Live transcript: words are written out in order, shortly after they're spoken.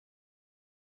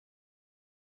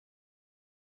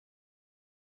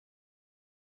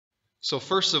So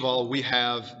first of all, we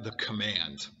have the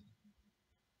command.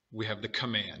 We have the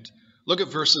command. Look at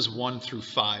verses 1 through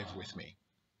 5 with me.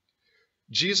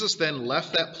 Jesus then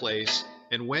left that place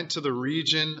and went to the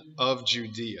region of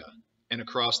Judea and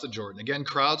across the Jordan. Again,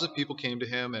 crowds of people came to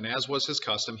him, and as was his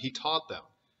custom, he taught them.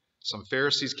 Some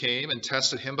Pharisees came and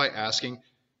tested him by asking,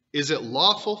 "Is it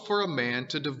lawful for a man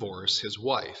to divorce his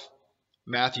wife?"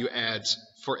 Matthew adds,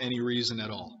 "for any reason at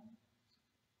all."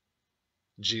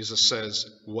 Jesus says,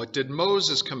 "What did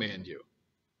Moses command you?"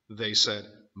 They said,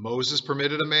 "Moses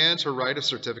permitted a man to write a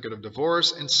certificate of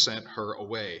divorce and sent her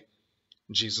away."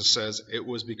 Jesus says, "It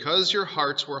was because your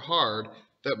hearts were hard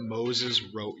that Moses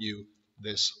wrote you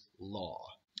this law."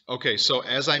 Okay, so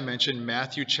as I mentioned,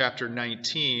 Matthew chapter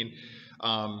 19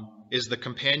 is the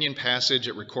companion passage.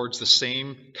 It records the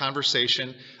same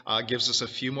conversation, gives us a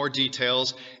few more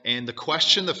details. And the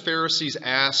question the Pharisees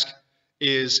ask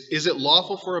is it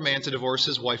lawful for a man to divorce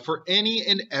his wife for any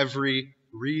and every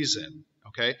reason?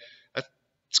 Okay,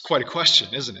 it's quite a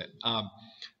question, isn't it?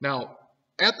 Now,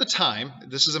 at the time,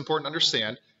 this is important to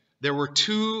understand, there were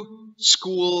two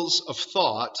schools of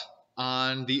thought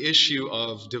on the issue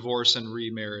of divorce and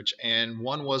remarriage. And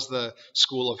one was the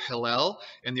school of Hillel,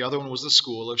 and the other one was the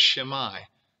school of Shammai.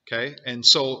 Okay, and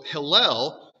so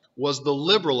Hillel was the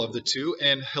liberal of the two,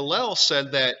 and Hillel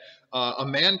said that a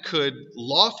man could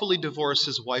lawfully divorce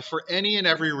his wife for any and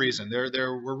every reason.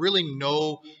 There were really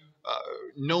no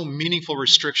meaningful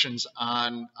restrictions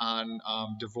on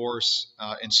divorce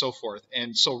and so forth.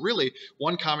 And so really,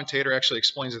 one commentator actually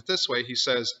explains it this way. He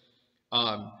says,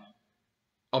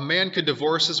 a man could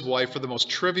divorce his wife for the most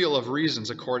trivial of reasons,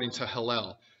 according to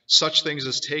Hillel. Such things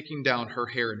as taking down her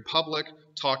hair in public,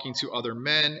 talking to other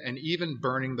men, and even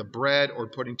burning the bread or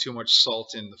putting too much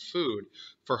salt in the food.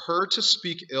 For her to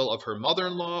speak ill of her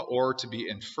mother-in-law or to be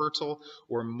infertile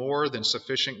were more than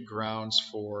sufficient grounds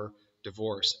for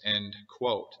divorce, end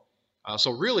quote.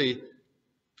 So really,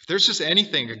 if there's just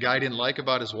anything a guy didn't like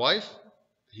about his wife,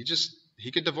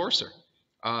 he could divorce her.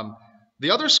 The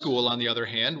other school, on the other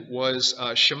hand, was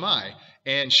Shammai.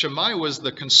 And Shammai was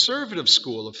the conservative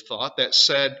school of thought that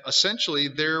said, essentially,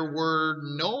 there were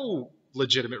no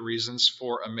legitimate reasons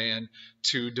for a man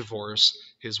to divorce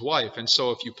his wife. And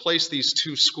so if you place these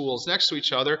two schools next to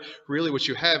each other, really what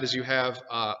you have is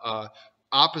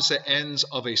opposite ends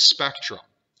of a spectrum,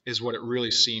 is what it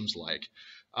really seems like.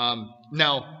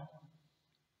 Now,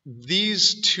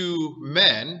 these two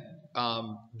men,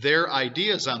 their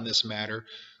ideas on this matter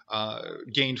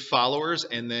gained followers,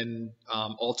 and then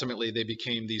ultimately they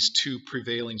became these two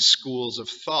prevailing schools of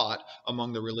thought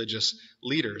among the religious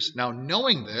leaders. Now,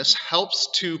 knowing this helps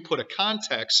to put a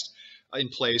context in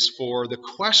place for the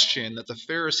question that the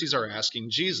Pharisees are asking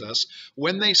Jesus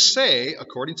when they say,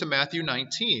 according to Matthew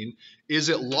 19, is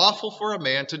it lawful for a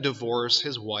man to divorce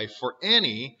his wife for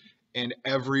any and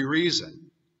every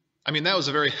reason? I mean, that was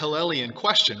a very Hillelian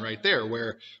question right there,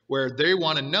 where they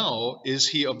want to know, is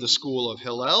he of the school of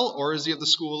Hillel or is he of the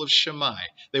school of Shammai?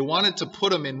 They wanted to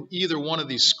put him in either one of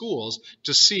these schools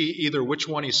to see either which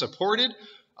one he supported,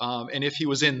 and if he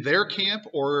was in their camp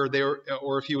or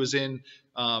if he was in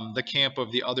the camp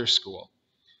of the other school.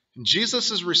 And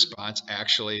Jesus' response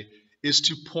actually is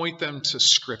to point them to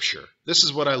Scripture. This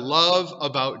is what I love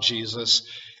about Jesus,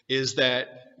 is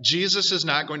that Jesus is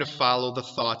not going to follow the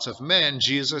thoughts of men.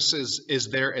 Jesus is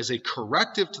there as a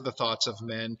corrective to the thoughts of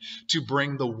men to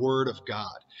bring the Word of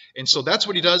God. And so that's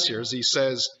what he does here, is he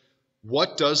says,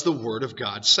 what does the Word of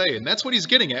God say? And that's what he's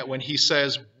getting at when he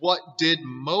says, what did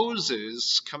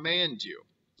Moses command you?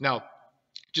 Now,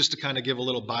 just to kind of give a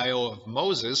little bio of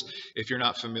Moses, if you're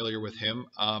not familiar with him,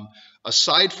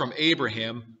 aside from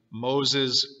Abraham,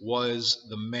 Moses was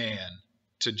the man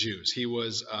to Jews. He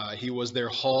was their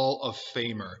Hall of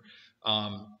Famer,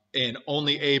 and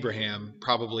only Abraham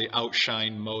probably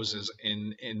outshined Moses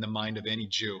in the mind of any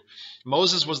Jew.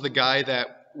 Moses was the guy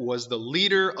that was the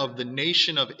leader of the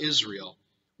nation of Israel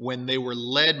when they were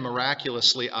led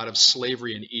miraculously out of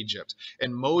slavery in Egypt.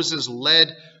 And Moses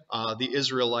led the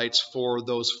Israelites for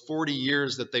those 40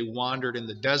 years that they wandered in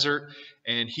the desert,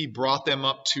 and he brought them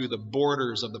up to the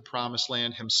borders of the promised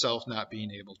land, himself not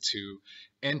being able to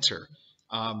enter.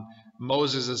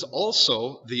 Moses is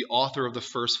also the author of the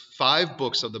first 5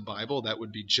 books of the Bible. That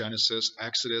would be Genesis,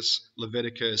 Exodus,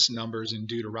 Leviticus, Numbers, and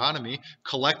Deuteronomy,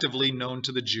 collectively known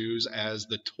to the Jews as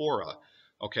the Torah.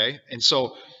 Okay? And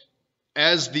so,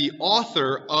 as the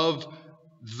author of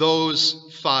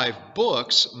those 5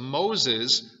 books,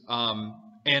 Moses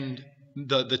and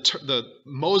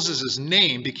Moses'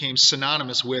 name became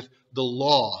synonymous with the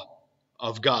law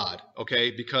of God,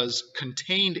 okay? Because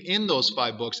contained in those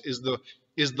 5 books is the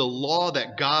is the law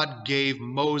that God gave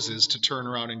Moses to turn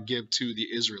around and give to the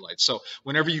Israelites. So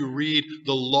whenever you read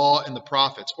the law and the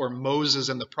prophets, or Moses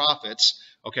and the prophets,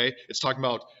 okay, it's talking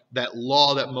about that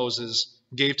law that Moses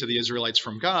gave to the Israelites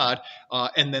from God,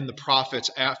 and then the prophets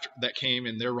after that came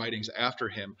in their writings after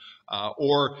him.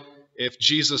 Or if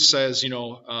Jesus says,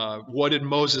 what did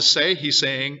Moses say? He's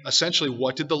saying, essentially,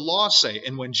 what did the law say?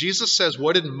 And when Jesus says,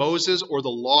 what did Moses or the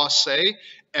law say?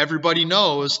 Everybody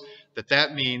knows that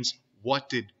that means, what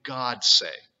did God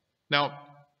say? Now,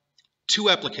 two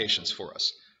applications for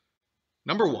us.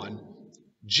 Number one,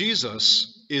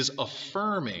 Jesus is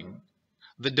affirming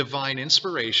the divine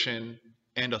inspiration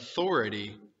and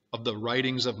authority of the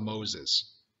writings of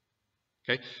Moses.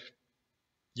 Okay?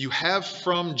 You have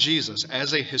from Jesus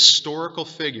as a historical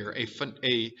figure,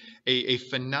 a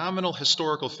phenomenal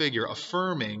historical figure,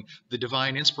 affirming the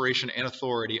divine inspiration and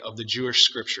authority of the Jewish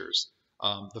scriptures,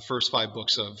 the first 5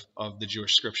 books of the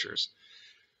Jewish scriptures.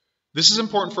 This is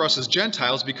important for us as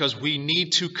Gentiles because we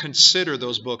need to consider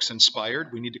those books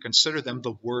inspired. We need to consider them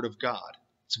the Word of God.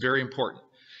 It's very important.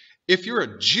 If you're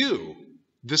a Jew,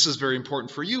 this is very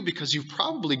important for you because you've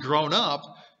probably grown up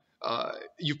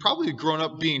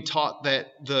being taught that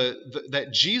that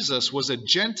Jesus was a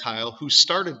Gentile who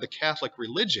started the Catholic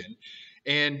religion,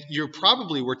 and you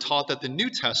probably were taught that the New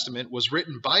Testament was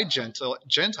written by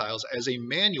Gentiles as a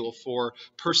manual for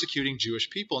persecuting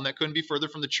Jewish people, and that couldn't be further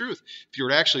from the truth. If you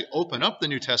were to actually open up the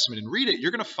New Testament and read it,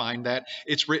 you're going to find that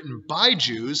it's written by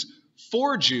Jews,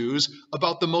 for Jews,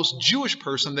 about the most Jewish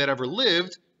person that ever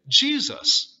lived,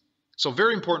 Jesus. So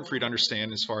very important for you to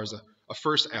understand as far as a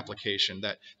first application,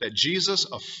 that Jesus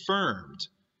affirmed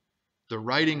the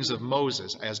writings of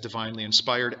Moses as divinely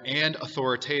inspired and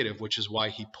authoritative, which is why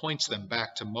he points them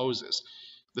back to Moses.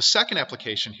 The second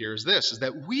application here is this, is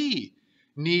that we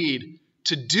need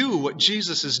to do what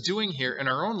Jesus is doing here in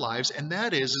our own lives, and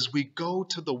that is we go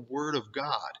to the Word of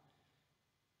God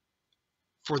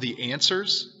for the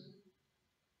answers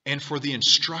and for the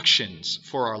instructions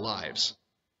for our lives.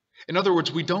 In other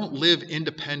words, we don't live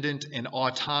independent and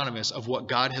autonomous of what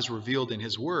God has revealed in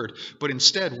His Word, but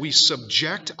instead we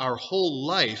subject our whole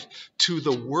life to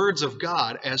the words of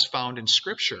God as found in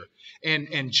Scripture.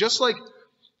 And just like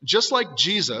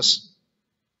Jesus,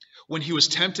 when he was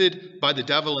tempted by the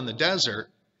devil in the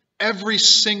desert, every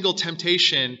single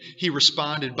temptation he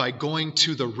responded by going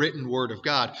to the written Word of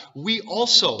God. We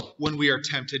also, when we are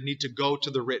tempted, need to go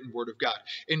to the written Word of God.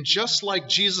 And just like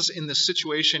Jesus in this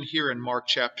situation here in Mark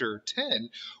chapter 10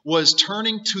 was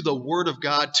turning to the Word of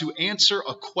God to answer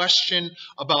a question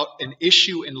about an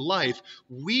issue in life,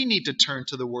 we need to turn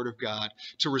to the Word of God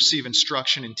to receive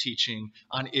instruction and teaching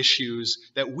on issues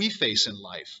that we face in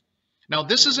life. Now,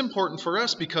 this is important for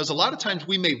us because a lot of times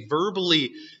we may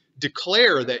verbally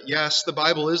declare that, yes, the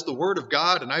Bible is the Word of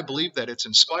God, and I believe that it's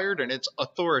inspired and it's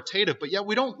authoritative, but yet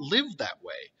we don't live that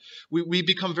way. We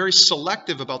become very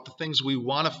selective about the things we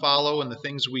want to follow and the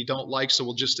things we don't like, so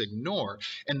we'll just ignore.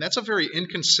 And that's a very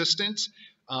inconsistent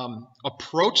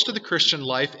approach to the Christian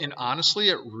life, and honestly,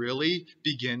 it really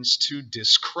begins to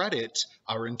discredit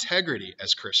our integrity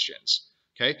as Christians.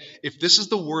 Okay? If this is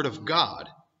the Word of God,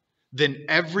 then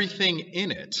everything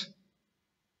in it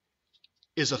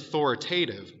is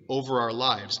authoritative over our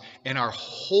lives, and our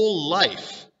whole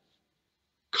life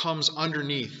comes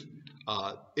underneath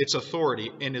its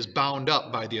authority and is bound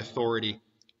up by the authority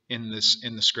in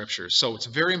the Scriptures. So it's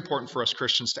very important for us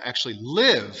Christians to actually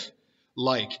live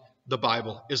like the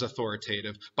Bible is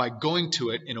authoritative by going to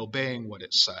it and obeying what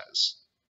it says.